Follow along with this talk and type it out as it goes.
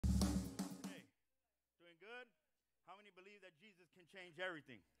many believe that Jesus can change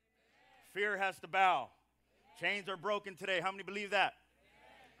everything? Fear has to bow. Chains are broken today. How many believe that?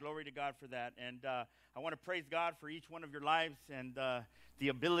 Glory to God for that. And I want to praise God for each one of your lives and the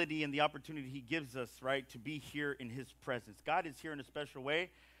ability and the opportunity he gives us, right, to be here in his presence. God is here in a special way.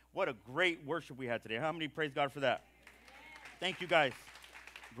 What a great worship we had today. How many praise God for that? Thank you, guys.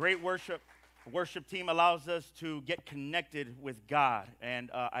 Great worship. The worship team allows us to get connected with God. And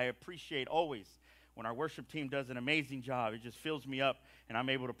I appreciate always when our worship team does an amazing job. It just fills me up, and I'm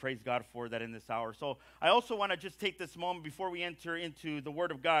able to praise God for that in this hour. So I also want to just take this moment before we enter into the Word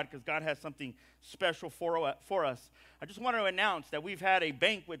of God, because God has something special for us. I just want to announce that we've had a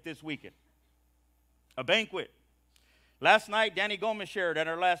banquet this weekend. A banquet. Last night, Danny Gomez shared at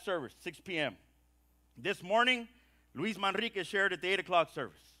our last service, 6 p.m. This morning, Luis Manrique shared at the 8 o'clock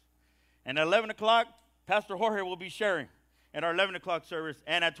service. And at 11 o'clock, Pastor Jorge will be sharing at our 11 o'clock service.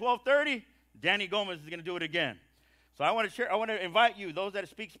 And at 12:30, Danny Gomez is going to do it again. So I want to invite you, those that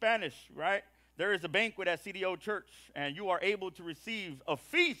speak Spanish, right? There is a banquet at CDO Church, and you are able to receive a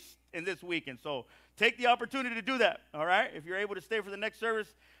feast in this weekend. So take the opportunity to do that, all right? If you're able to stay for the next service,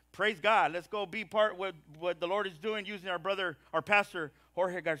 praise God. Let's go be part of what the Lord is doing using our pastor,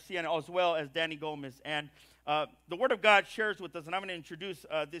 Jorge Garcia, as well as Danny Gomez. And the Word of God shares with us, and I'm going to introduce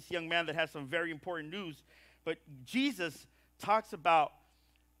this young man that has some very important news. But Jesus talks about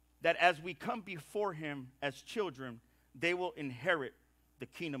that as we come before him as children, they will inherit the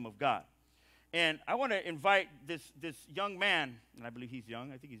kingdom of God. And I want to invite this young man, and I believe he's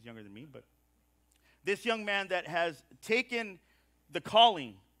young. I think he's younger than me, but this young man that has taken the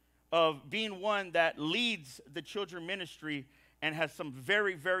calling of being one that leads the children ministry and has some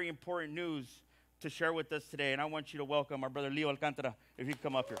very, very important news to share with us today. And I want you to welcome our brother Leo Alcantara, if he can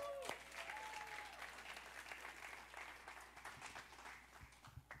come up here.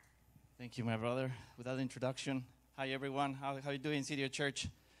 Thank you, my brother. With that introduction, hi everyone. How you doing, City of Church?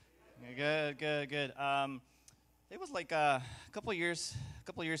 Good. It was like a couple years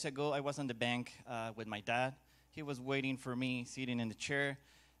ago. I was on the bank with my dad. He was waiting for me, sitting in the chair,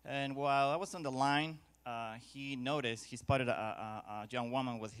 and while I was on the line, he spotted a young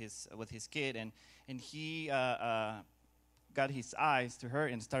woman with his kid, and he got his eyes to her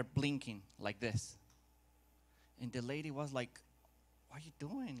and started blinking like this. And the lady was like, "What are you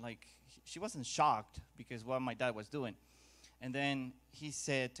doing?" Like, she wasn't shocked because what my dad was doing. And then he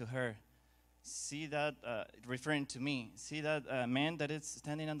said to her, "See that," referring to me, "see that man that is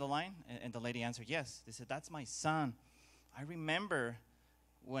standing on the line?" And the lady answered, "Yes." They said, "That's my son. I remember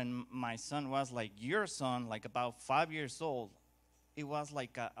when my son was like your son, like about 5 years old. It was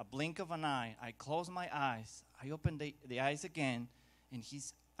like a blink of an eye. I closed my eyes. I opened the eyes again, and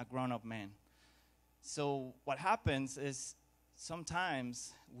he's a grown-up man." So what happens is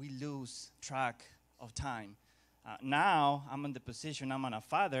sometimes we lose track of time. Now I'm in the position, I'm a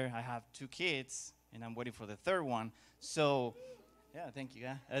father. I have 2 kids, and I'm waiting for the third one. So, yeah, thank you.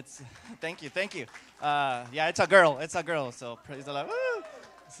 Yeah, thank you. Yeah, it's a girl. So praise the Lord. Woo!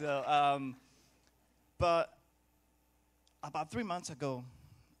 So, but about 3 months ago,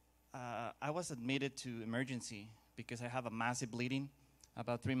 I was admitted to emergency because I have a massive bleeding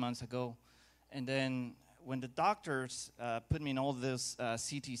about 3 months ago. And then when the doctors put me in all those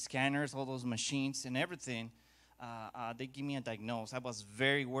CT scanners, all those machines and everything, they give me a diagnosis. I was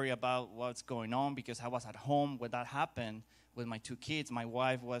very worried about what's going on because I was at home when that happened with my 2 kids. My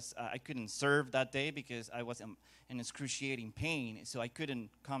wife was, I couldn't serve that day because I was in excruciating pain, so I couldn't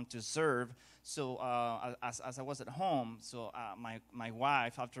come to serve. So as I was at home, so my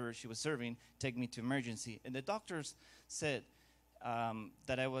wife, after she was serving, take me to emergency. And the doctors said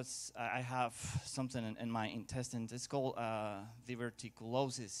that I have something in my intestines. It's called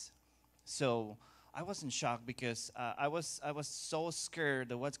diverticulosis. So I was in shock because I was so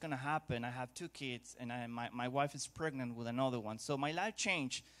scared of what's going to happen. I have 2 kids, and my wife is pregnant with another one. So my life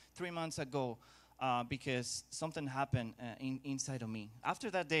changed 3 months ago because something happened inside of me.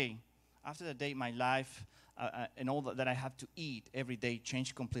 After that day, my life and all that I have to eat every day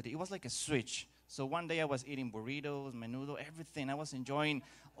changed completely. It was like a switch. So one day I was eating burritos, menudo, everything. I was enjoying,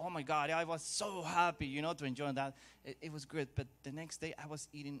 oh my God, I was so happy, to enjoy that. It was good. But the next day I was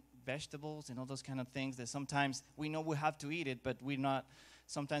eating vegetables and all those kind of things that sometimes we know we have to eat it, but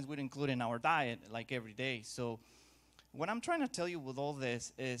sometimes we don't include in our diet like every day. So what I'm trying to tell you with all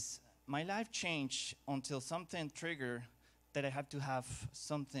this is my life changed until something triggered that I have to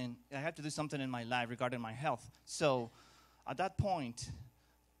do something in my life regarding my health. So at that point,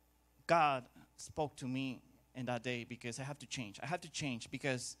 God spoke to me in that day because I have to change. I have to change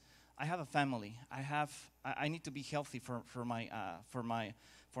because I have a family. I need to be healthy for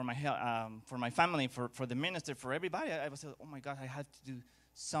for my family, for the minister, for everybody. I was like, oh my God, I have to do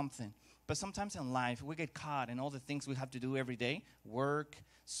something. But sometimes in life, we get caught in all the things we have to do every day, work,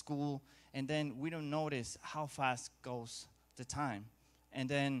 school, and then we don't notice how fast goes the time. And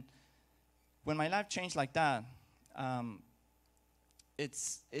then when my life changed like that,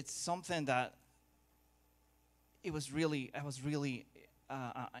 it's something that I was really,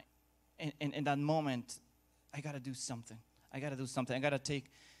 in that moment, I got to do something. I got to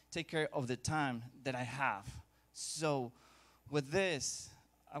take care of the time that I have. So with this,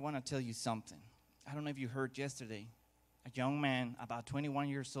 I want to tell you something. I don't know if you heard yesterday, a young man about 21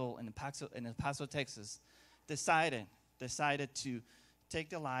 years old in El Paso, Texas, decided to take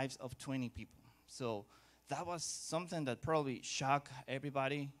the lives of 20 people. So that was something that probably shocked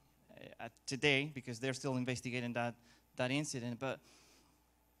everybody today, because they're still investigating that incident. But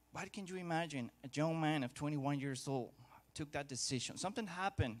what can you imagine? A young man of 21 years old took that decision. Something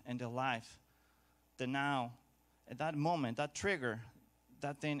happened in their life that now, at that moment, that trigger,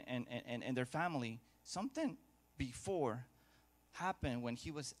 that thing and their family, something before happened when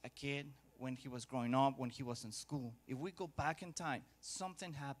he was a kid, when he was growing up, when he was in school. If we go back in time,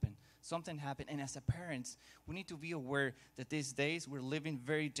 something happened. And as a parents, we need to be aware that these days we're living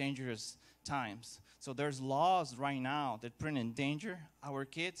very dangerous times. So there's laws right now that put in danger our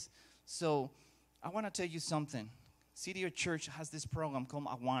kids. So I want to tell you something. City of Church has this program called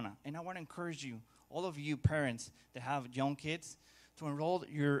Awana. And I want to encourage you, all of you parents that have young kids, to enroll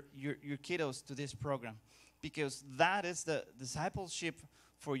your kiddos to this program. Because that is the discipleship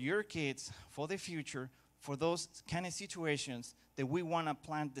for your kids, for the future, for those kind of situations that we want to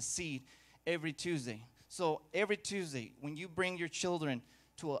plant the seed every Tuesday. So every Tuesday, when you bring your children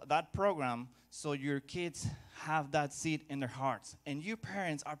to that program, so your kids have that seed in their hearts. And you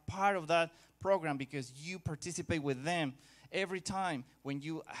parents are part of that program because you participate with them every time when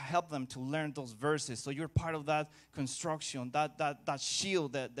you help them to learn those verses. So you're part of that construction, that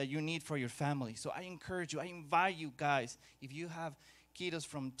shield that you need for your family. So I encourage you, I invite you guys, if you have kiddos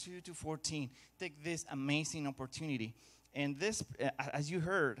from 2 to 14, take this amazing opportunity. And this, as you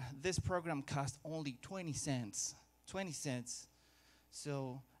heard, this program costs only 20 cents. 20 cents.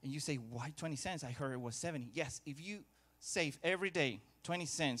 So, and you say, why 20 cents? I heard it was 70. Yes, if you save every day 20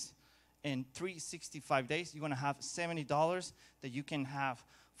 cents in 365 days, you're going to have $70 that you can have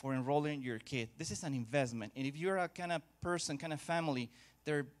for enrolling your kid. This is an investment. And if you're a kind of person, kind of family,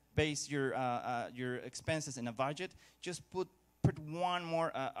 they base your expenses in a budget, just put one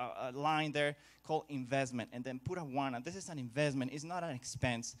more line there called investment, and then put a one. And this is an investment. It's not an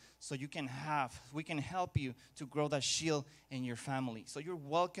expense. So we can help you to grow that shield in your family. So you're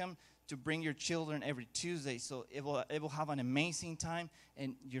welcome to bring your children every Tuesday. So it will have an amazing time,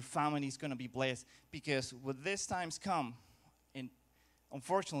 and your family is going to be blessed. Because when these times come, and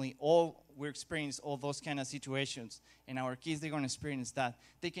unfortunately, we're experiencing all those kind of situations, and our kids, they're going to experience that.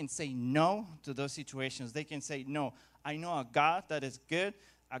 They can say no to those situations. They can say, no, I know a God that is good,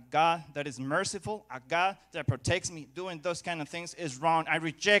 a God that is merciful, a God that protects me. Doing those kind of things is wrong. I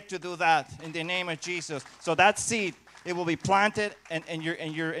reject to do that in the name of Jesus. So that seed, it will be planted in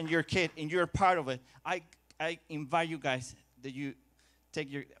your kid, and you're part of it. I invite you guys that you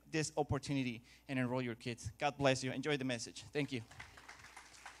take this opportunity and enroll your kids. God bless you. Enjoy the message. Thank you.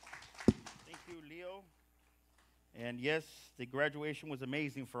 Thank you, Leo. And yes, the graduation was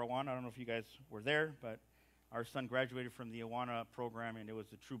amazing for Awana. I don't know if you guys were there, but our son graduated from the Awana program, and it was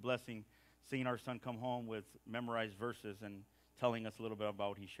a true blessing seeing our son come home with memorized verses and telling us a little bit about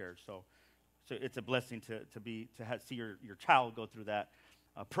what he shared. So it's a blessing to see your child go through that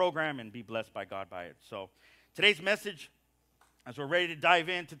program and be blessed by God by it. So today's message, as we're ready to dive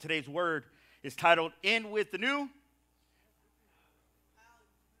into today's word, is titled "In with the New."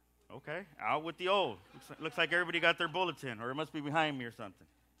 Okay, out with the old. Looks like everybody got their bulletin, or it must be behind me or something.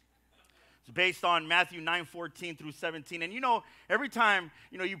 It's based on Matthew 9:14 through 17. And every time,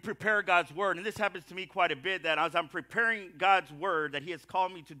 you prepare God's word, and this happens to me quite a bit, that as I'm preparing God's word that he has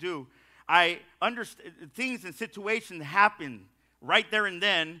called me to do, I understand things and situations happen right there and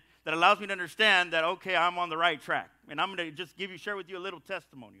then that allows me to understand that, okay, I'm on the right track. And I'm going to just share with you a little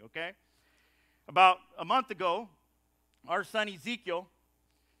testimony, okay? About a month ago, our son Ezekiel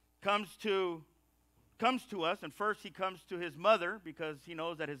comes to us, and first he comes to his mother because he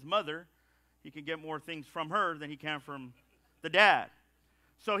knows that his mother, he can get more things from her than he can from the dad.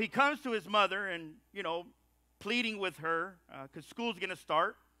 So he comes to his mother and, pleading with her because school's going to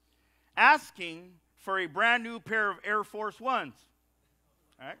start, asking for a brand new pair of Air Force Ones.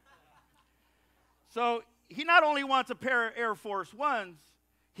 All right? So he not only wants a pair of Air Force Ones,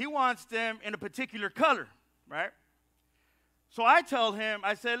 he wants them in a particular color, right? So I tell him,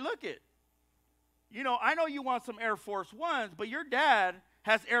 I said, look it, you know, I know you want some Air Force Ones, but your dad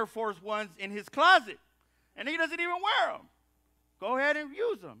has Air Force Ones in his closet, and he doesn't even wear them. Go ahead and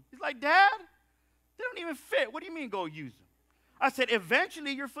use them. He's like, Dad, they don't even fit. What do you mean go use them? I said,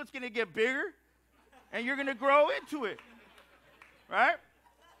 eventually your foot's going to get bigger, and you're going to grow into it, right?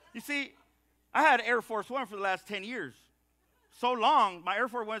 You see, I had Air Force One for the last 10 years. So long, my Air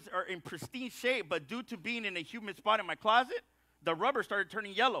Force Ones are in pristine shape, but due to being in a humid spot in my closet, the rubber started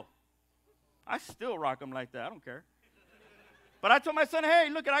turning yellow. I still rock them like that. I don't care. But I told my son, hey,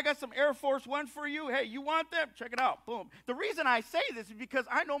 look, I got some Air Force Ones for you. Hey, you want them? Check it out. Boom. The reason I say this is because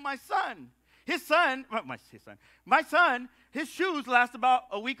I know my son. My son, his shoes last about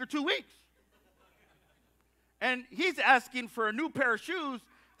a week or 2 weeks. And he's asking for a new pair of shoes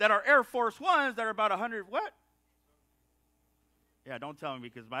that are Air Force Ones that are about 100, what? Yeah, don't tell me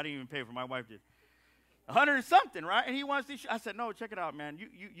because I didn't even pay for my wife did. 100 and something, right? And he wants these shoes. I said, no, check it out, man.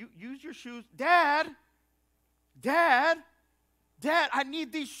 You use your shoes. Dad, I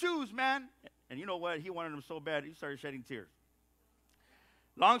need these shoes, man. And you know what? He wanted them so bad, he started shedding tears.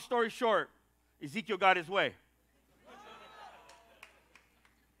 Long story short, Ezekiel got his way.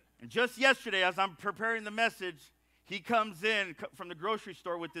 And just yesterday, as I'm preparing the message, he comes in from the grocery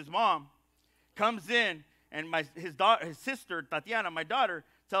store with his mom, comes in, and his sister, Tatiana, my daughter,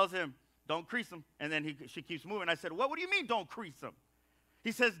 tells him, don't crease them. And then she keeps moving. I said, what do you mean don't crease them?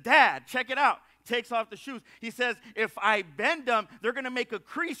 He says, Dad, check it out. Takes off the shoes. He says, if I bend them, they're going to make a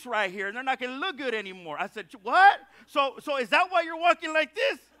crease right here, and they're not going to look good anymore. I said, what? So is that why you're walking like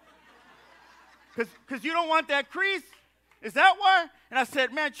this? Because you don't want that crease? Is that why? And I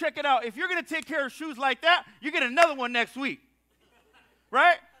said, man, check it out. If you're going to take care of shoes like that, you get another one next week.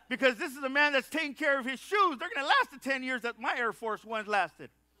 Right? Because this is a man that's taking care of his shoes. They're going to last the 10 years that my Air Force Ones lasted.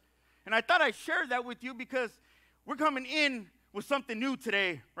 And I thought I'd share that with you because we're coming in with something new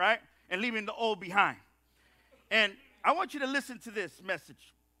today, right? And leaving the old behind. And I want you to listen to this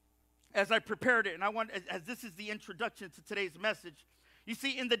message as I prepared it. And as this is the introduction to today's message. You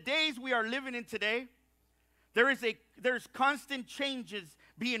see, in the days we are living in today, there's constant changes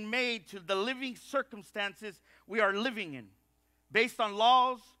being made to the living circumstances we are living in, based on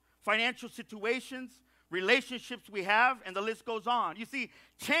laws, financial situations, relationships we have, and the list goes on. You see,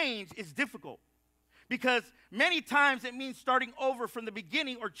 change is difficult because many times it means starting over from the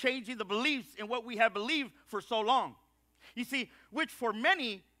beginning or changing the beliefs in what we have believed for so long. You see, which for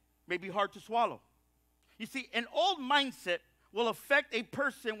many may be hard to swallow. You see, an old mindset will affect a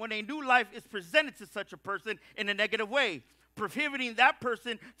person when a new life is presented to such a person in a negative way, prohibiting that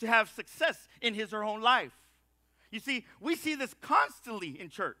person to have success in his or her own life. You see, we see this constantly in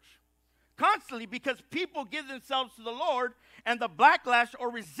church. Constantly, because people give themselves to the Lord and the backlash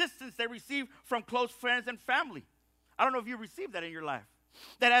or resistance they receive from close friends and family. I don't know if you received that in your life.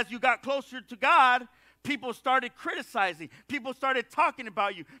 That as you got closer to God, people started criticizing. People started talking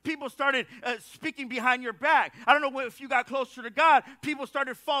about you. People started speaking behind your back. I don't know if you got closer to God, people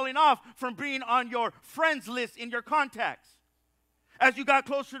started falling off from being on your friends list in your contacts. As you got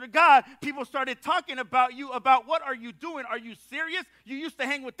closer to God, people started talking about you, about what are you doing? Are you serious? You used to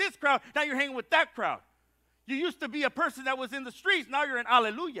hang with this crowd, now you're hanging with that crowd. You used to be a person that was in the streets, now you're in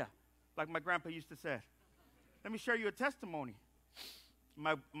Alleluia, like my grandpa used to say. Let me share you a testimony.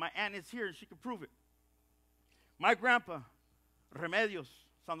 My aunt is here and she can prove it. My grandpa, Eliezer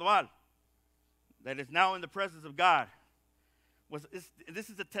Sandoval, that is now in the presence of God,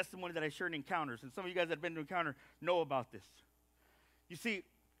 this is a testimony that I shared in Encounters, and some of you guys that have been to Encounter know about this. You see,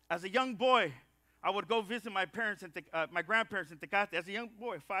 as a young boy, I would go visit my grandparents in Tecate. As a young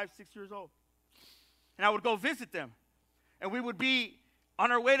boy, 5, 6 years old. And I would go visit them. And we would be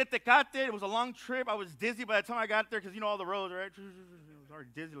on our way to Tecate. It was a long trip. I was dizzy by the time I got there because you know all the roads, right? I was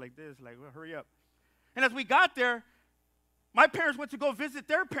already dizzy like this, like, well, hurry up. And as we got there, my parents went to go visit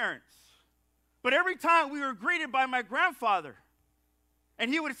their parents. But every time we were greeted by my grandfather, and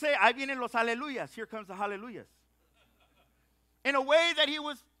he would say, ahí vienen los aleluyas. Here comes the hallelujahs. In a way that he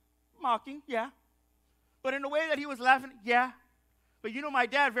was mocking, yeah. But in a way that he was laughing, yeah. But you know, my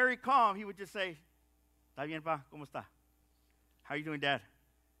dad, very calm, he would just say, ¿Está bien, pa? ¿Cómo está? How you doing, Dad?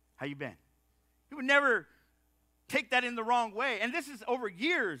 How you been? He would never take that in the wrong way. And this is over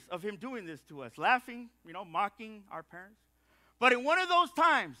years of him doing this to us, laughing, mocking our parents. But in one of those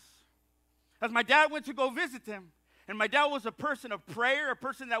times, as my dad went to go visit him, and my dad was a person of prayer, a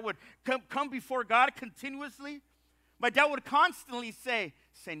person that would come before God continuously, my dad would constantly say,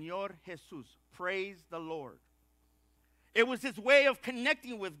 Señor Jesús, praise the Lord. It was his way of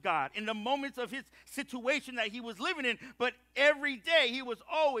connecting with God in the moments of his situation that he was living in. But every day he was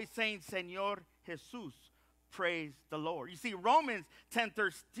always saying, Señor Jesús, praise the Lord. You see, Romans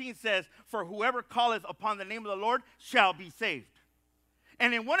 10:13 says, for whoever calleth upon the name of the Lord shall be saved.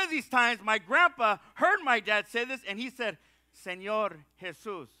 And in one of these times, my grandpa heard my dad say this, and he said, Señor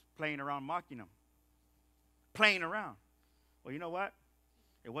Jesus, playing around, mocking him. Playing around. Well, you know what?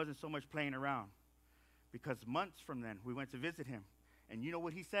 It wasn't so much playing around, because months from then, we went to visit him. And you know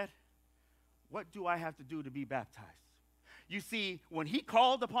what he said? What do I have to do to be baptized? You see, when he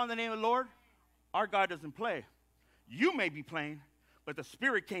called upon the name of the Lord, our God doesn't play. You may be playing, but the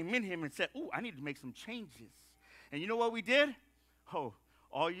Spirit came in him and said, ooh, I need to make some changes. And you know what we did? Oh,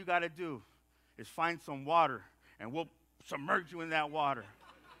 all you got to do is find some water, and we'll submerge you in that water.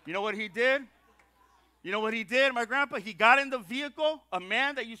 You know what he did? You know what he did, my grandpa? He got in the vehicle, a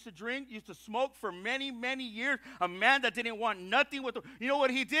man that used to drink, used to smoke for many, many years, a man that didn't want nothing with the, you know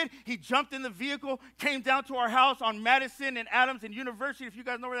what he did? He jumped in the vehicle, came down to our house on Madison and Adams and University, if you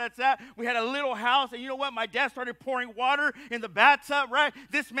guys know where that's at. We had a little house, and you know what? My dad started pouring water in the bathtub, right?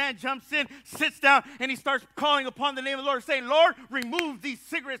 This man jumps in, sits down, and he starts calling upon the name of the Lord, saying, Lord, remove these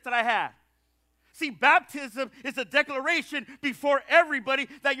cigarettes that I had. See, baptism is a declaration before everybody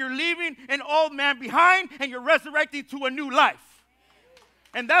that you're leaving an old man behind and you're resurrecting to a new life.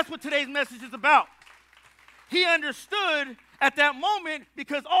 And that's what today's message is about. He understood at that moment,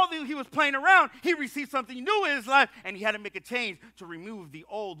 because although he was playing around, he received something new in his life, and he had to make a change to remove the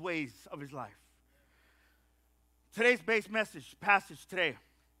old ways of his life. Today's base passage today,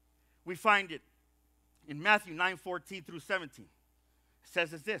 we find it in Matthew 9:14 through 17. It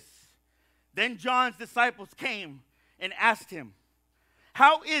says as this. Then John's disciples came and asked him,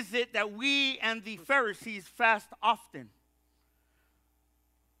 how is it that we and the Pharisees fast often,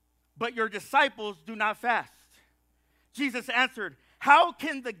 but your disciples do not fast? Jesus answered, how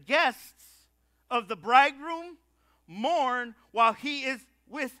can the guests of the bridegroom mourn while he is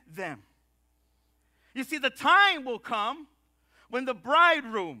with them? You see, the time will come when the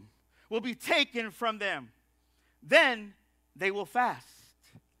bridegroom will be taken from them. Then they will fast.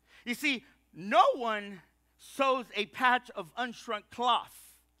 You see, no one sews a patch of unshrunk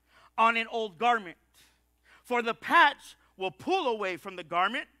cloth on an old garment, for the patch will pull away from the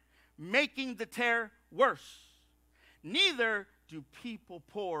garment, making the tear worse. Neither do people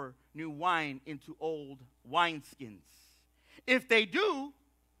pour new wine into old wineskins. If they do,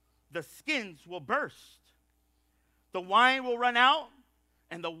 the skins will burst. The wine will run out,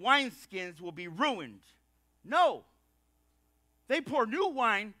 and the wineskins will be ruined. No, they pour new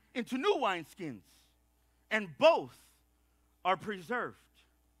wine into new wineskins, and both are preserved.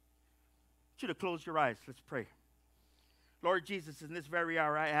 I want you to close your eyes. Let's pray. Lord Jesus, in this very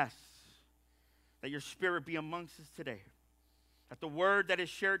hour, I ask that your Spirit be amongst us today, that the word that is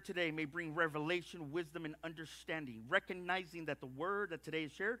shared today may bring revelation, wisdom, and understanding, recognizing that the word that today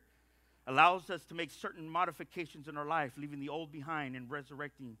is shared allows us to make certain modifications in our life, leaving the old behind and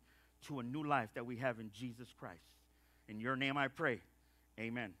resurrecting to a new life that we have in Jesus Christ. In your name I pray.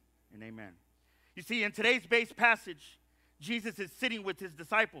 Amen and amen. You see, in today's base passage, Jesus is sitting with his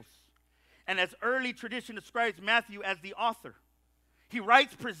disciples. And as early tradition describes Matthew as the author, he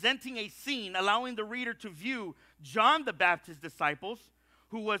writes presenting a scene, allowing the reader to view John the Baptist's disciples,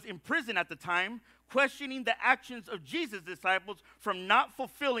 who was in prison at the time, questioning the actions of Jesus' disciples from not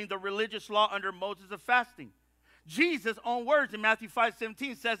fulfilling the religious law under Moses of fasting. Jesus' own words in Matthew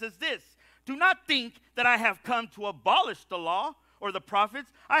 5:17 says as this, do not think that I have come to abolish the law or the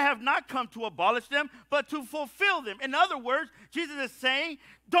prophets. I have not come to abolish them, but to fulfill them. In other words, Jesus is saying,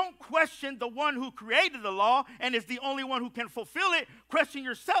 don't question the one who created the law and is the only one who can fulfill it. Question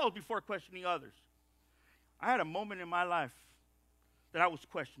yourselves before questioning others. I had a moment in my life that I was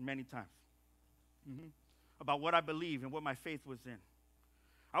questioned many times about what I believe and what my faith was in.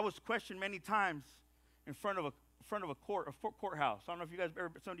 I was questioned many times in front of a courthouse. I don't know if you guys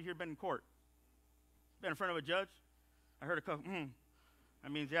somebody here been in court. Been in front of a judge? I heard a couple,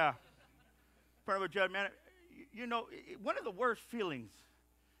 That means, yeah. In front of a judge, man, you know, one of the worst feelings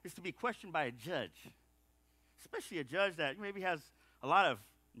is to be questioned by a judge, especially a judge that maybe has a lot of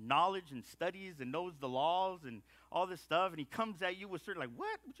knowledge and studies and knows the laws and all this stuff, and he comes at you with certain, like,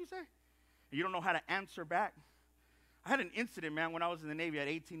 what? What'd you say? And you don't know how to answer back. I had an incident, man, when I was in the Navy at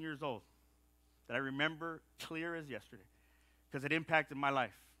 18 years old that I remember clear as yesterday because it impacted my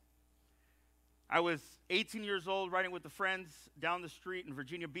life. I was 18 years old riding with the friends down the street in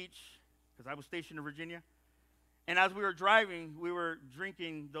Virginia Beach because I was stationed in Virginia. And as we were driving, we were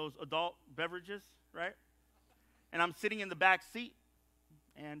drinking those adult beverages, right? And I'm sitting in the back seat,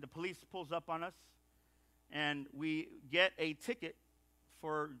 and the police pulls up on us, and we get a ticket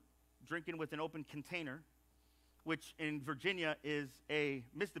for drinking with an open container, which in Virginia is a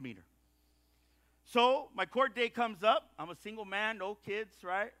misdemeanor. So my court date comes up. I'm a single man, no kids,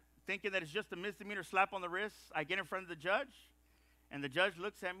 right? Thinking that it's just a misdemeanor slap on the wrist. I get in front of the judge, and the judge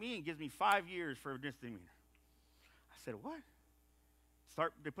looks at me and gives me 5 years for a misdemeanor. I said, what?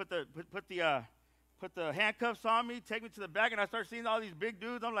 They put the handcuffs on me, take me to the back, and I start seeing all these big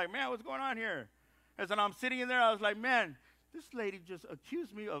dudes. I'm like, man, what's going on here? As I'm sitting in there, I was like, man, this lady just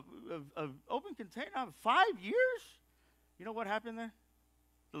accused me of open container. 5 years? You know what happened there?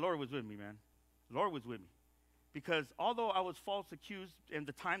 The Lord was with me, man. The Lord was with me. Because although I was false accused and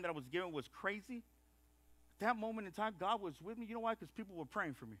the time that I was given was crazy, at that moment in time, God was with me. You know why? Because people were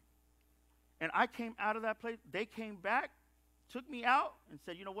praying for me. And I came out of that place. They came back, took me out, and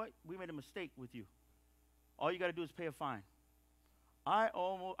said, you know what? We made a mistake with you. All you got to do is pay a fine. I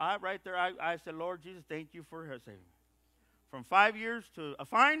said, Lord Jesus, thank you for saving me. From 5 years to a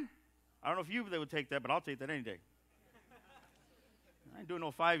fine, I don't know if they would take that, but I'll take that any day. I ain't doing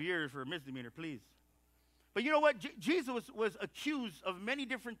no 5 years for a misdemeanor, please. But you know what? Jesus was accused of many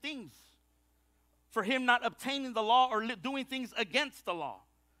different things for him not obtaining the law or doing things against the law.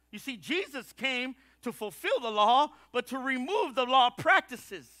 You see, Jesus came to fulfill the law, but to remove the law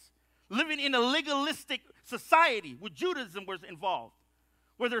practices. Living in a legalistic society where Judaism was involved,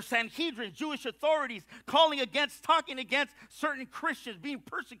 where there's Sanhedrin, Jewish authorities talking against certain Christians being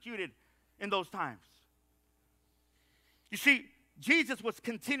persecuted in those times. You see, Jesus was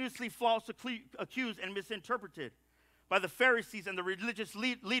continuously falsely accused and misinterpreted by the Pharisees and the religious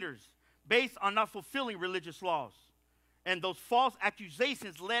leaders based on not fulfilling religious laws. And those false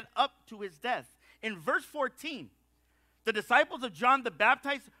accusations led up to his death. In verse 14, the disciples of John the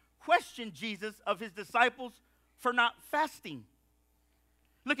Baptist questioned Jesus of his disciples for not fasting.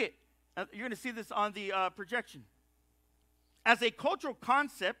 Look at, you're going to see this on the projection. As a cultural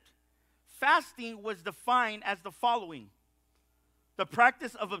concept, fasting was defined as the following: the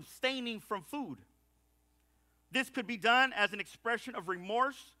practice of abstaining from food. This could be done as an expression of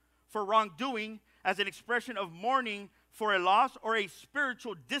remorse for wrongdoing, as an expression of mourning for a loss, or a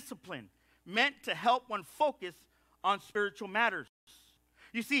spiritual discipline meant to help one focus on spiritual matters.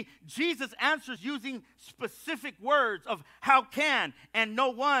 You see, Jesus answers using specific words of how can and no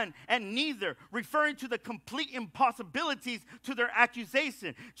one and neither, referring to the complete impossibilities to their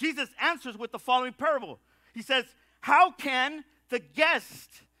accusation. Jesus answers with the following parable. He says, how can the guest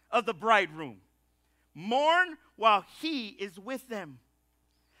of the bridegroom mourn while he is with them?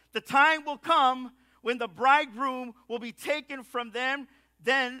 The time will come when the bridegroom will be taken from them,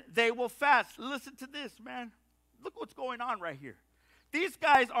 then they will fast. Listen to this, man. Look what's going on right here. These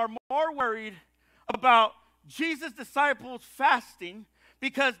guys are more worried about Jesus' disciples fasting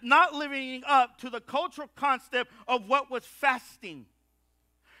because not living up to the cultural concept of what was fasting.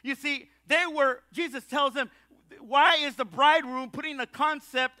 You see, Jesus tells them, why is the bridegroom putting the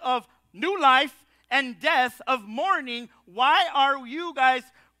concept of new life and death, of mourning? Why are you guys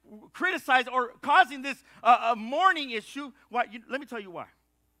criticizing or causing this a mourning issue? Why? Let me tell you why.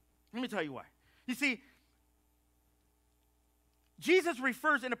 You see, Jesus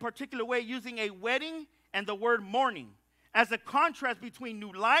refers in a particular way using a wedding and the word mourning as a contrast between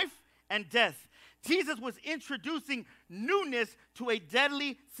new life and death. Jesus was introducing newness to a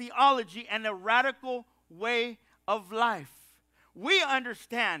deadly theology and a radical way of life. We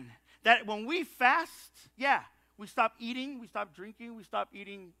understand that when we fast, we stop eating, we stop drinking, we stop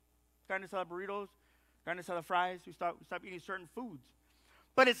eating carne asada burritos, carne asada fries, we stop eating certain foods.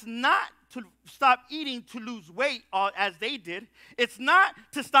 But it's not to stop eating to lose weight as they did. It's not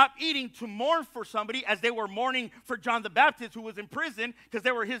to stop eating to mourn for somebody as they were mourning for John the Baptist who was in prison because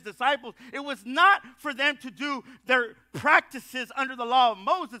they were his disciples. It was not for them to do their practices under the law of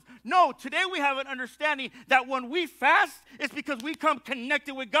Moses. No, today we have an understanding that when we fast, it's because we come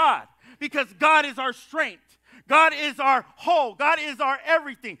connected with God. Because God is our strength. God is our whole. God is our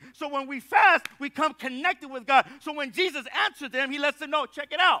everything. So when we fast, we come connected with God. So when Jesus answered them, he lets them know, check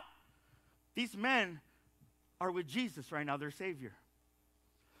it out. These men are with Jesus right now, their Savior.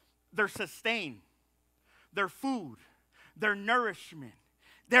 They're sustained. Their food. Their nourishment.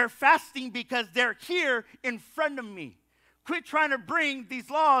 They're fasting because they're here in front of me. Quit trying to bring these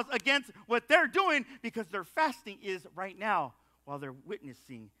laws against what they're doing because their fasting is right now while they're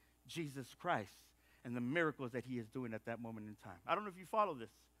witnessing Jesus Christ and the miracles that he is doing at that moment in time. I don't know if you follow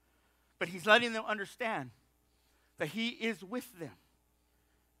this, but he's letting them understand that he is with them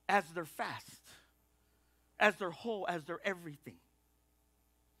as their fast, as their whole, as their everything.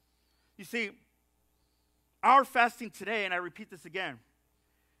 You see, our fasting today, and I repeat this again,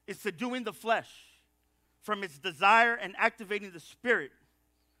 is subduing the flesh from its desire and activating the spirit,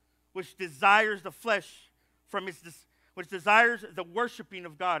 which desires the flesh from which desires the worshiping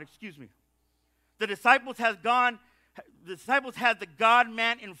of God, The disciples had the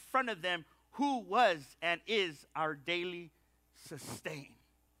God-man in front of them who was and is our daily sustain.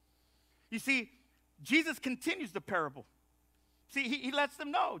 You see, Jesus continues the parable. See, he lets them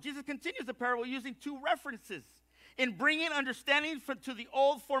know. Jesus continues the parable using two references in bringing understanding to the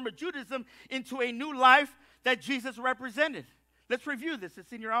old form of Judaism into a new life that Jesus represented. Let's review this.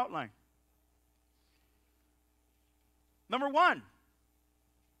 It's in your outline. Number one,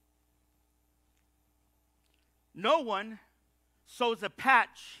 no one sews a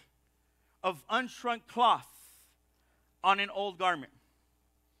patch of unshrunk cloth on an old garment.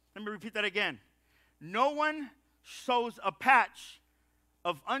 Let me repeat that again. No one sews a patch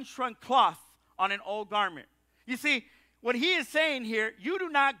of unshrunk cloth on an old garment. You see, what he is saying here, you do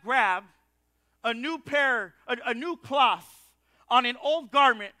not grab a new cloth on an old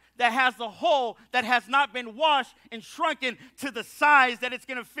garment that has a hole that has not been washed and shrunken to the size that it's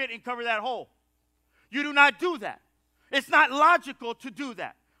going to fit and cover that hole. You do not do that. It's not logical to do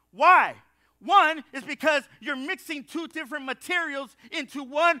that. Why? One is because you're mixing two different materials into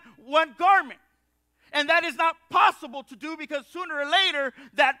one garment. And that is not possible to do because sooner or later,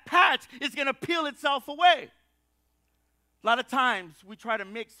 that patch is going to peel itself away. A lot of times, we try to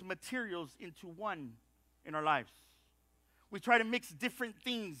mix materials into one in our lives. We try to mix different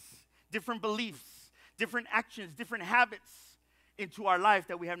things, different beliefs, different actions, different habits into our life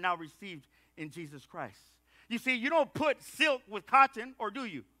that we have now received in Jesus Christ. You see, you don't put silk with cotton, or do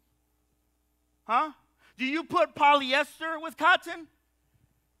you? Huh? Do you put polyester with cotton?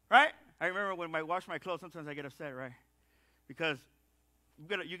 Right? I remember when I wash my clothes, sometimes I get upset, right? Because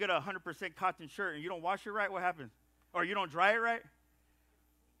you get a 100% cotton shirt and you don't wash it right, what happens? Or you don't dry it right?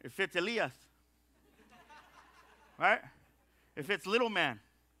 It fits Elias. Right? It fits little man.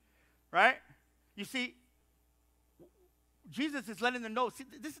 Right? You see, Jesus is letting them know, see,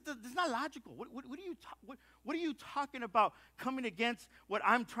 this is not logical. What are you talking about coming against what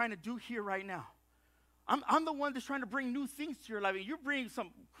I'm trying to do here right now? I'm the one that's trying to bring new things to your life. And you're bringing some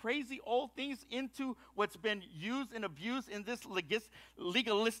crazy old things into what's been used and abused in this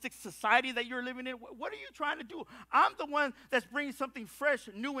legalistic society that you're living in. What are you trying to do? I'm the one that's bringing something fresh,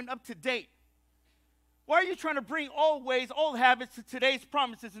 new, and up to date. Why are you trying to bring old ways, old habits to today's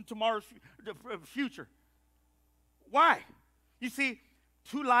promises and tomorrow's future? Why? You see,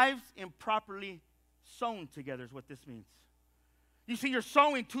 two lives improperly sewn together is what this means. You see, you're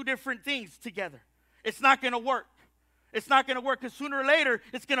sewing two different things together. It's not going to work. It's not going to work because sooner or later,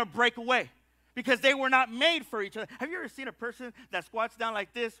 it's going to break away because they were not made for each other. Have you ever seen a person that squats down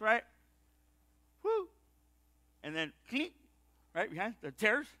like this, right? Whoo. And then, clink, right behind, the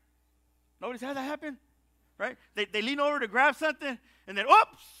tears. Nobody's had that happen, right? They lean over to grab something, and then,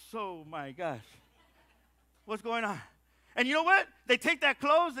 oops, oh my gosh. What's going on? And you know what? They take that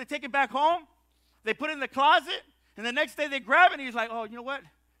clothes, they take it back home, they put it in the closet, and the next day they grab it, and he's like, oh, you know what?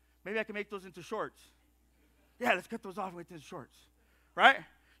 Maybe I can make those into shorts. Yeah, let's cut those off with into shorts, right?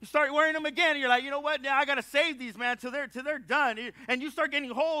 You start wearing them again, and you're like, you know what? Now I got to save these, man, till they're done. And you start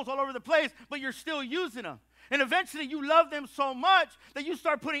getting holes all over the place, but you're still using them. And eventually you love them so much that you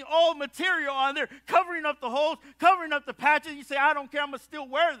start putting old material on there, covering up the holes, covering up the patches. You say, I don't care, I'm going to still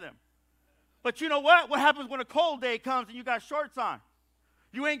wear them. But you know what? What happens when a cold day comes and you got shorts on?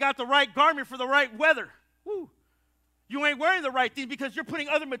 You ain't got the right garment for the right weather. Woo. You ain't wearing the right thing because you're putting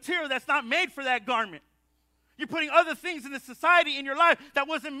other material that's not made for that garment. You're putting other things in the society in your life that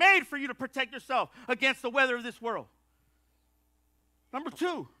wasn't made for you to protect yourself against the weather of this world. Number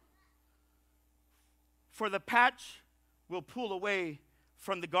two, for the patch will pull away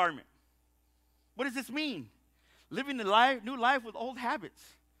from the garment. What does this mean? Living a new life with old habits.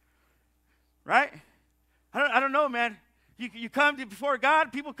 Right? I don't know, man. You come before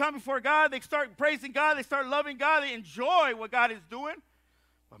God, people come before God, they start praising God, they start loving God, they enjoy what God is doing.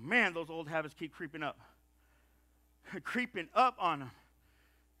 But man, those old habits keep creeping up. Creeping up on them.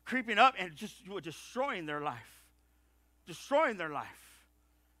 Creeping up and just destroying their life. Destroying their life.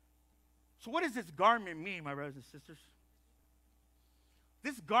 So what does this garment mean, my brothers and sisters?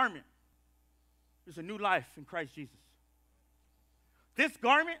 This garment is a new life in Christ Jesus. This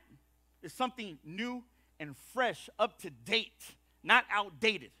garment is something new and fresh, up to date, not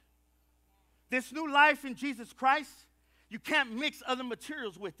outdated. This new life in Jesus Christ, you can't mix other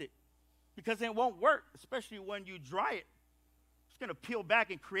materials with it because it won't work, especially when you dry it. It's going to peel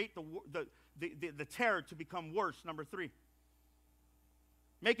back and create the tear to become worse. Number three,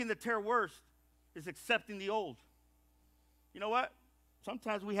 making the tear worse is accepting the old. You know what?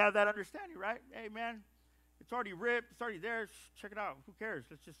 Sometimes we have that understanding, right? Hey, man, it's already ripped. It's already there. Check it out. Who cares?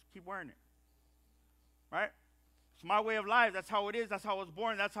 Let's just keep wearing it. Right? It's my way of life. That's how it is. That's how I was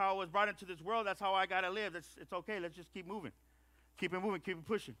born. That's how I was brought into this world. That's how I got to live. It's okay. Let's just keep moving. Keep it moving. Keep it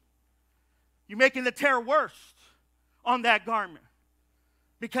pushing. You're making the tear worse on that garment.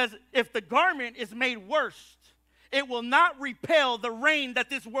 Because if the garment is made worse, it will not repel the rain that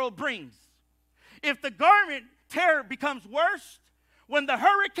this world brings. If the garment tear becomes worse, when the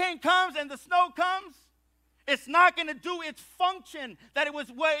hurricane comes and the snow comes, it's not going to do its function that it was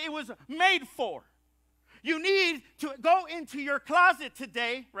what it was made for. You need to go into your closet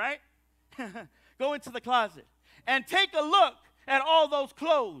today, right? Go into the closet and take a look at all those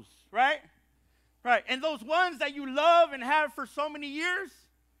clothes, right? Right. And those ones that you love and have for so many years,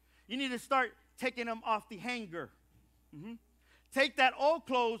 you need to start taking them off the hanger. Mm-hmm. Take that old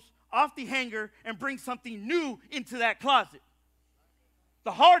clothes off the hanger and bring something new into that closet.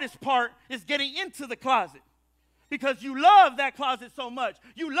 The hardest part is getting into the closet because you love that closet so much.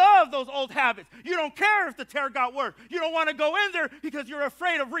 You love those old habits. You don't care if the tear got worse. You don't want to go in there because you're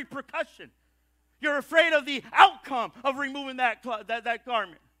afraid of repercussion. You're afraid of the outcome of removing that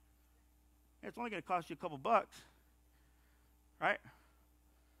garment. It's only going to cost you a couple bucks, right?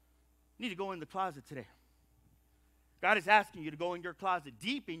 You need to go in the closet today. God is asking you to go in your closet,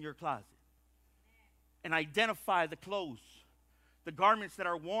 deep in your closet, and identify the clothes, the garments that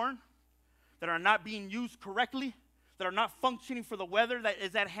are worn, that are not being used correctly, that are not functioning for the weather that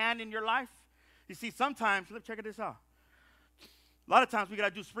is at hand in your life. You see, sometimes, check this out. A lot of times we got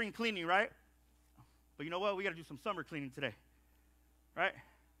to do spring cleaning, right? But you know what? We got to do some summer cleaning today, right?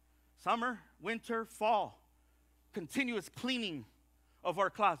 Summer, winter, fall, continuous cleaning of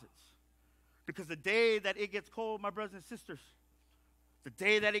our closets. Because the day that it gets cold, my brothers and sisters, the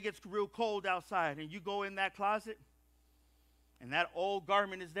day that it gets real cold outside and you go in that closet and that old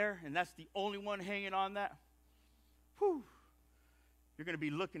garment is there and that's the only one hanging on that, whew, you're going to be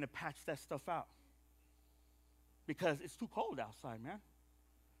looking to patch that stuff out. Because it's too cold outside, man.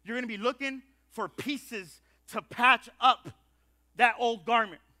 You're going to be looking for pieces to patch up that old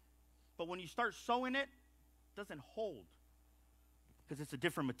garment. But when you start sewing it, it doesn't hold. Because it's a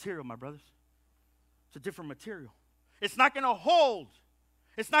different material, my brothers. It's a different material. It's not going to hold.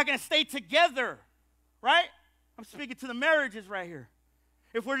 It's not going to stay together, right? I'm speaking to the marriages right here.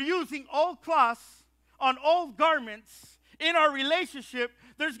 If we're using old cloths on old garments in our relationship,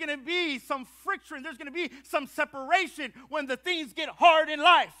 there's going to be some friction. There's going to be some separation when the things get hard in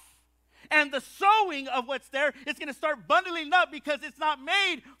life. And the sewing of what's there is going to start bundling up because it's not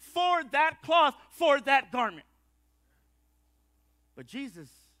made for that cloth, for that garment. But Jesus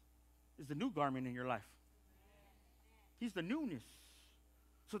is the new garment in your life. He's the newness.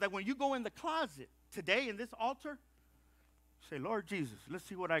 So that when you go in the closet today in this altar, say, Lord Jesus, let's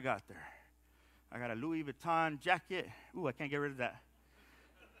see what I got there. I got a Louis Vuitton jacket. Ooh, I can't get rid of that.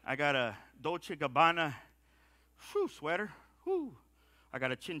 I got a Dolce & Gabbana sweater. Ooh. I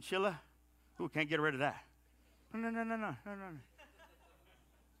got a chinchilla. Ooh, can't get rid of that. No.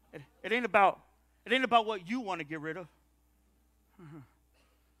 It ain't about what you want to get rid of.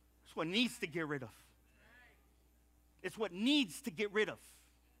 It's what needs to get rid of. It's what needs to get rid of.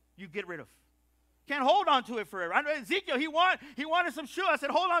 You get rid of. Can't hold on to it forever. I know Ezekiel, he wanted some shoe. I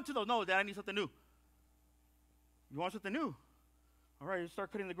said, hold on to those. No, Dad, I need something new. You want something new? All right, you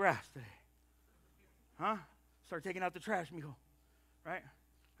start cutting the grass today. Huh? Start taking out the trash, mijo. Right?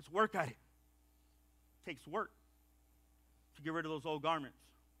 Let's work at it. It takes work to get rid of those old garments.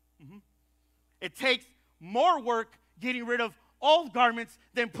 Mm-hmm. It takes more work getting rid of old garments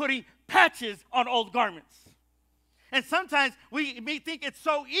than putting patches on old garments. And sometimes we may think it's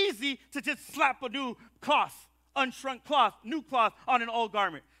so easy to just slap a new cloth, unshrunk cloth, new cloth on an old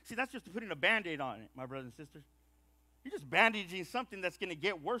garment. See, that's just putting a Band-Aid on it, my brothers and sisters. You're just bandaging something that's going to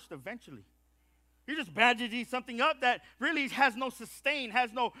get worse eventually. You're just bandaging something up that really has no sustain,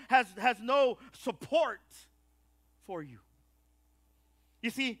 has no support for you. You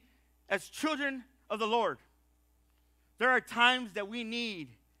see, as children of the Lord, there are times that we need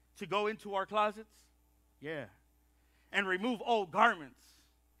to go into our closets, and remove old garments,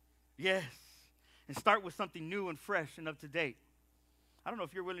 and start with something new and fresh and up to date. I don't know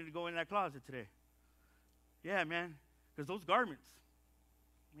if you're willing to go in that closet today. Yeah, man, because those garments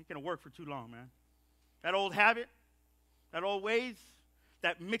ain't going to work for too long, man. That old habit, that old ways,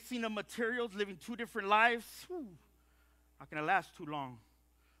 that mixing of materials, living two different lives, not going to last too long.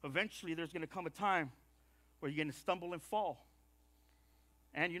 Eventually, there's going to come a time where you're going to stumble and fall.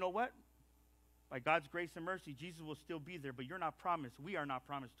 And you know what? By God's grace and mercy, Jesus will still be there, but you're not promised. We are not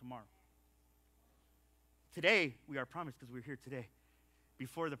promised tomorrow. Today, we are promised because we're here today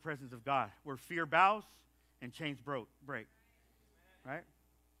before the presence of God, where fear bows and chains break. Right?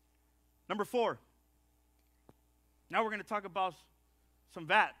 Number 4. Now we're going to talk about some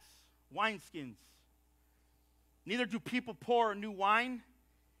vats, wineskins. Neither do people pour new wine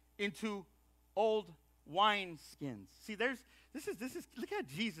into old wineskins. See, this is, look how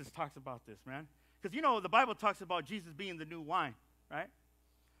Jesus talks about this, man. Because, you know, the Bible talks about Jesus being the new wine, right?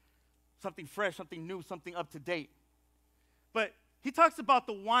 Something fresh, something new, something up to date. But he talks about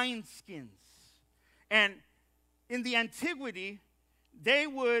the wineskins. And in the antiquity, they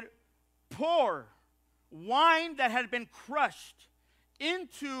would pour wine that had been crushed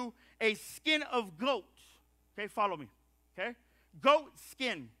into a skin of goat. Okay, follow me. Okay? Goat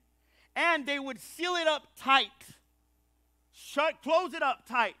skin. And they would seal it up tight. Close it up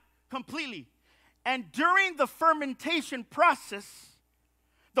tight, completely. And during the fermentation process,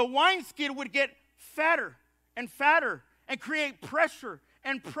 the wineskin would get fatter and fatter and create pressure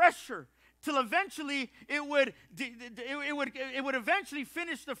and pressure till eventually it would eventually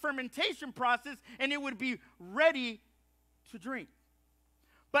finish the fermentation process and it would be ready to drink.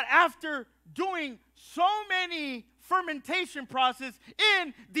 But after doing so many fermentation process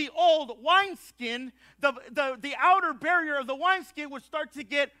in the old wineskin, the outer barrier of the wineskin would start to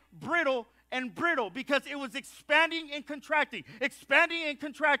get brittle and brittle because it was expanding and contracting, expanding and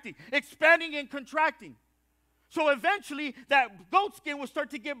contracting, expanding and contracting. So eventually that goat skin would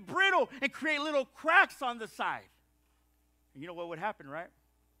start to get brittle and create little cracks on the side. And you know what would happen, right?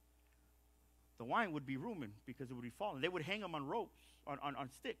 The wine would be ruined because it would be falling. They would hang them on ropes, on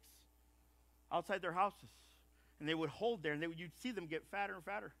sticks, outside their houses. And they would hold there, and you'd see them get fatter and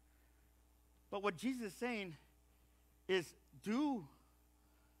fatter. But what Jesus is saying is,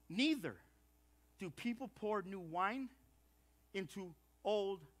 neither do people pour new wine into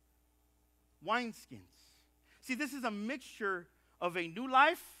old wineskins. See, this is a mixture of a new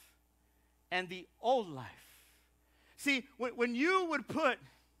life and the old life. See, when you would put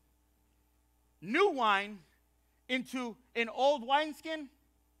new wine into an old wineskin,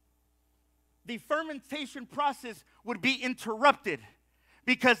 the fermentation process would be interrupted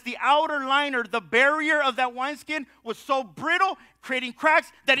because the outer liner, the barrier of that wineskin was so brittle, creating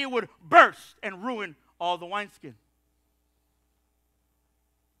cracks, that it would burst and ruin all the wineskin.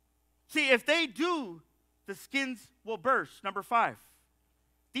 See, if they do, the skins will burst. Number 5.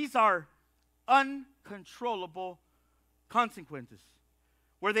 These are uncontrollable consequences.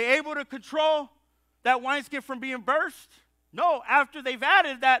 Were they able to control that wineskin from being burst? No. After they've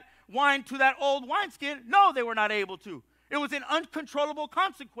added that wine to that old wineskin, no, they were not able to. It was in uncontrollable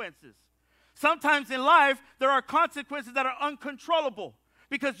consequences. Sometimes in life, there are consequences that are uncontrollable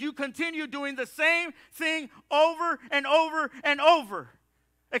because you continue doing the same thing over and over and over,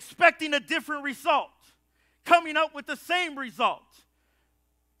 expecting a different result, coming up with the same result,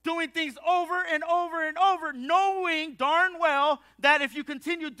 doing things over and over and over, knowing darn well that if you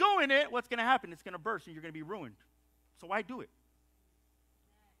continue doing it, what's going to happen? It's going to burst and you're going to be ruined. So why do it?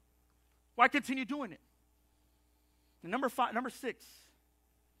 Why continue doing it? And number 6,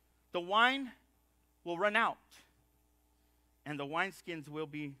 the wine will run out and the wineskins will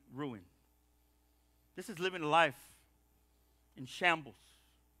be ruined. This is living a life in shambles,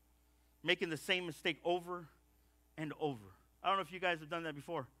 making the same mistake over and over. I don't know if you guys have done that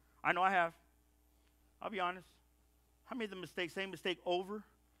before. I know I have. I'll be honest. I made the same mistake over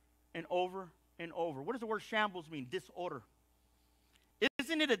and over and over. What does the word shambles mean? Disorder.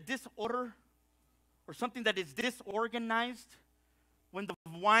 Isn't it a disorder or something that is disorganized when the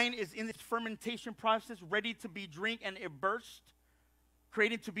wine is in its fermentation process, ready to be drank, and it bursts,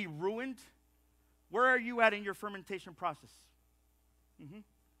 creating to be ruined? Where are you at in your fermentation process?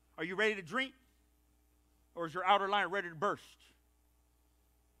 Are you ready to drink? Or is your outer line ready to burst?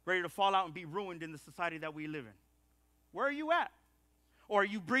 Ready to fall out and be ruined in the society that we live in? Where are you at? Or are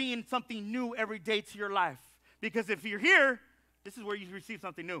you bringing something new every day to your life? Because if you're here, this is where you receive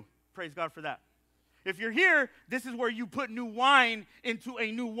something new. Praise God for that. If you're here, this is where you put new wine into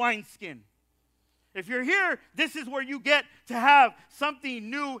a new wineskin. If you're here, this is where you get to have something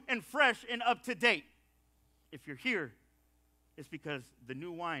new and fresh and up to date. If you're here, it's because the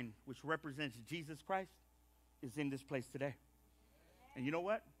new wine, which represents Jesus Christ, is in this place today. And you know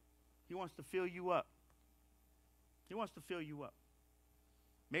what? He wants to fill you up. He wants to fill you up.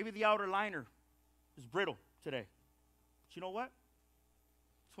 Maybe the outer liner is brittle today. But you know what?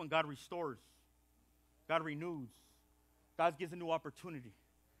 It's when God restores. God renews. God gives a new opportunity.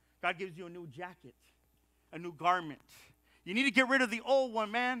 God gives you a new jacket, a new garment. You need to get rid of the old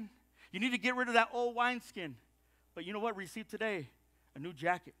one, man. You need to get rid of that old wineskin. But you know what? Receive today a new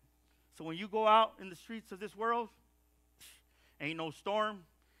jacket. So when you go out in the streets of this world, ain't no storm,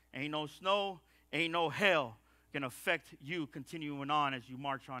 ain't no snow, ain't no hell can affect you continuing on as you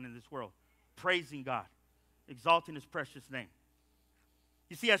march on in this world. Praising God exalting his precious name.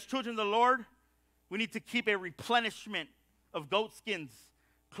 You see, as children of the Lord, we need to keep a replenishment of goat skins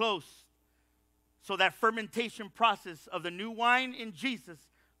close so that fermentation process of the new wine in Jesus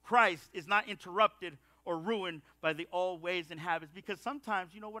Christ is not interrupted or ruined by the old ways and habits. Because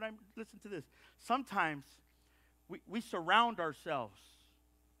sometimes, you know what, listen to this. Sometimes we surround ourselves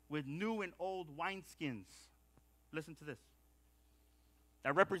with new and old wineskins. Listen to this.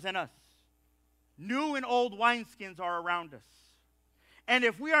 That represent us. New and old wineskins are around us. And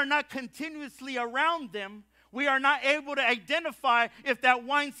if we are not continuously around them, we are not able to identify if that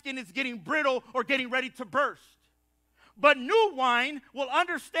wineskin is getting brittle or getting ready to burst. But new wine will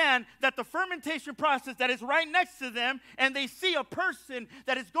understand that the fermentation process that is right next to them, and they see a person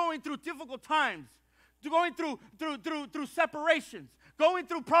that is going through difficult times, going through separations, going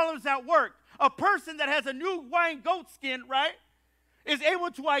through problems at work. A person that has a new wine goat skin, right, is able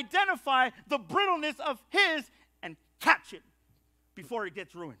to identify the brittleness of his and catch it before it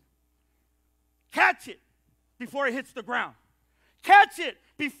gets ruined. Catch it before it hits the ground. Catch it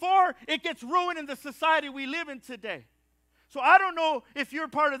before it gets ruined in the society we live in today. So I don't know if you're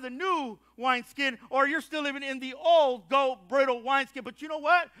part of the new wineskin or you're still living in the old goat brittle wineskin, but you know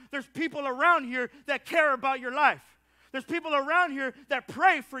what? There's people around here that care about your life. There's people around here that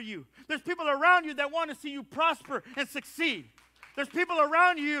pray for you. There's people around you that want to see you prosper and succeed. There's people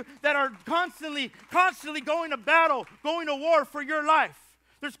around you that are constantly going to battle, going to war for your life.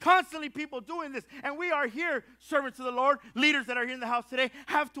 There's constantly people doing this. And we are here, servants of the Lord, leaders that are here in the house today,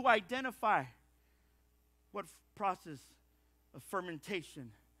 have to identify what process of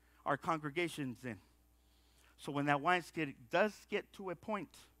fermentation our congregation's in. So when that wineskin does get to a point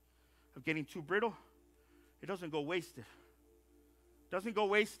of getting too brittle, it doesn't go wasted. It doesn't go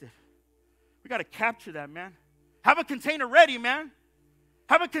wasted. We got to capture that, man. Have a container ready, man.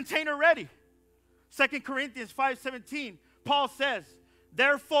 Have a container ready. 2 Corinthians 5:17, Paul says,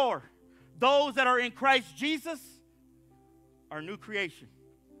 therefore, those that are in Christ Jesus are new creation.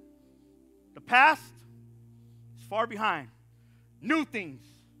 The past is far behind. New things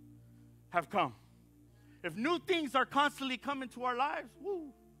have come. If new things are constantly coming to our lives,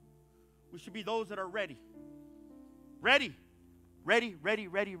 we should be those that are ready. Ready,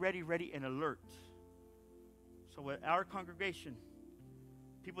 and alert. So with our congregation,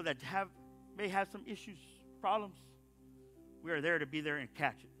 people that may have some issues, problems, we are there to be there and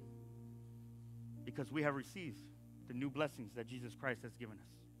catch it. Because we have received the new blessings that Jesus Christ has given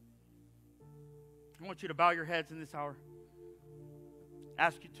us. I want you to bow your heads in this hour.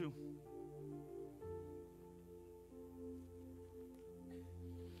 Ask you to.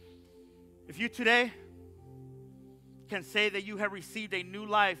 If you today can say that you have received a new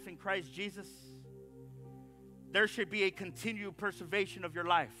life in Christ Jesus, there should be a continued preservation of your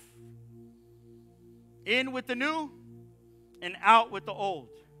life. In with the new and out with the old.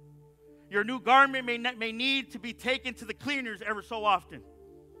 Your new garment may need to be taken to the cleaners ever so often.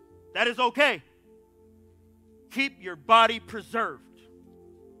 That is okay. Keep your body preserved.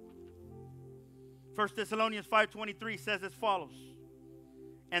 1 Thessalonians 5:23 says as follows,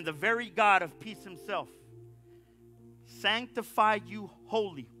 and the very God of peace himself sanctify you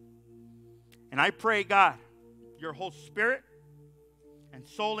wholly. And I pray, God, your whole spirit and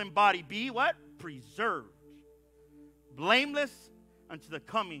soul and body be what? Preserved. Blameless unto the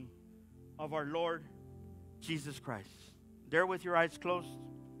coming of our Lord Jesus Christ. There with your eyes closed.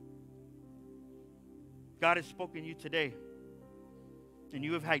 God has spoken to you today. And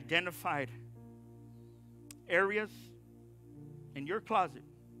you have identified areas in your closet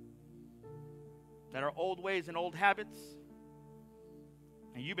that are old ways and old habits.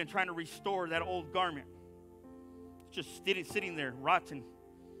 And you've been trying to restore that old garment. It's just sitting there, rotten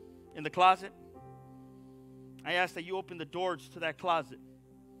in the closet. I ask that you open the doors to that closet.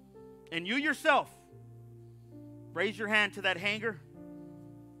 And you yourself, raise your hand to that hanger.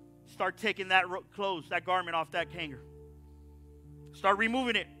 Start taking that clothes, that garment off that hanger. Start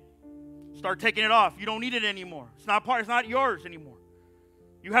removing it. Start taking it off. You don't need it anymore. It's not yours anymore.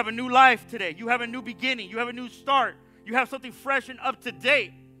 You have a new life today. You have a new beginning. You have a new start. You have something fresh and up to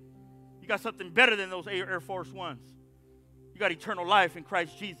date. You got something better than those Air Force Ones. You got eternal life in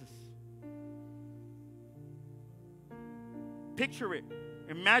Christ Jesus. Picture it.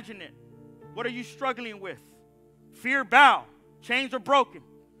 Imagine it. What are you struggling with? Fear, bow. Chains are broken.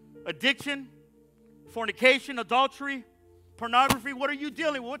 Addiction, fornication, adultery, pornography. What are you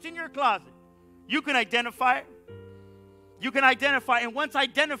dealing with? What's in your closet? You can identify it. You can identify. And once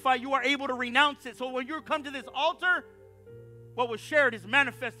identified, you are able to renounce it. So when you come to this altar, what was shared is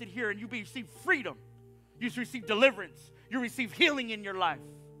manifested here, and you receive freedom. You receive deliverance. You receive healing in your life.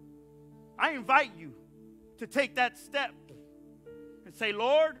 I invite you to take that step and say,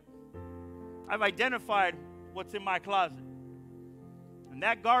 Lord, I've identified what's in my closet. And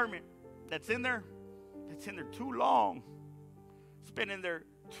that garment that's in there too long. It's been in there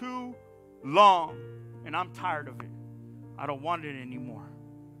too long. And I'm tired of it. I don't want it anymore.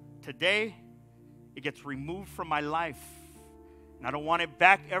 Today, it gets removed from my life. And I don't want it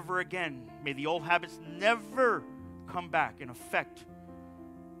back ever again. May the old habits never come back and affect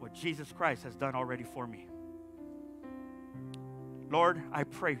what Jesus Christ has done already for me. Lord, I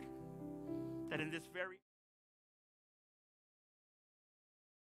pray that in this very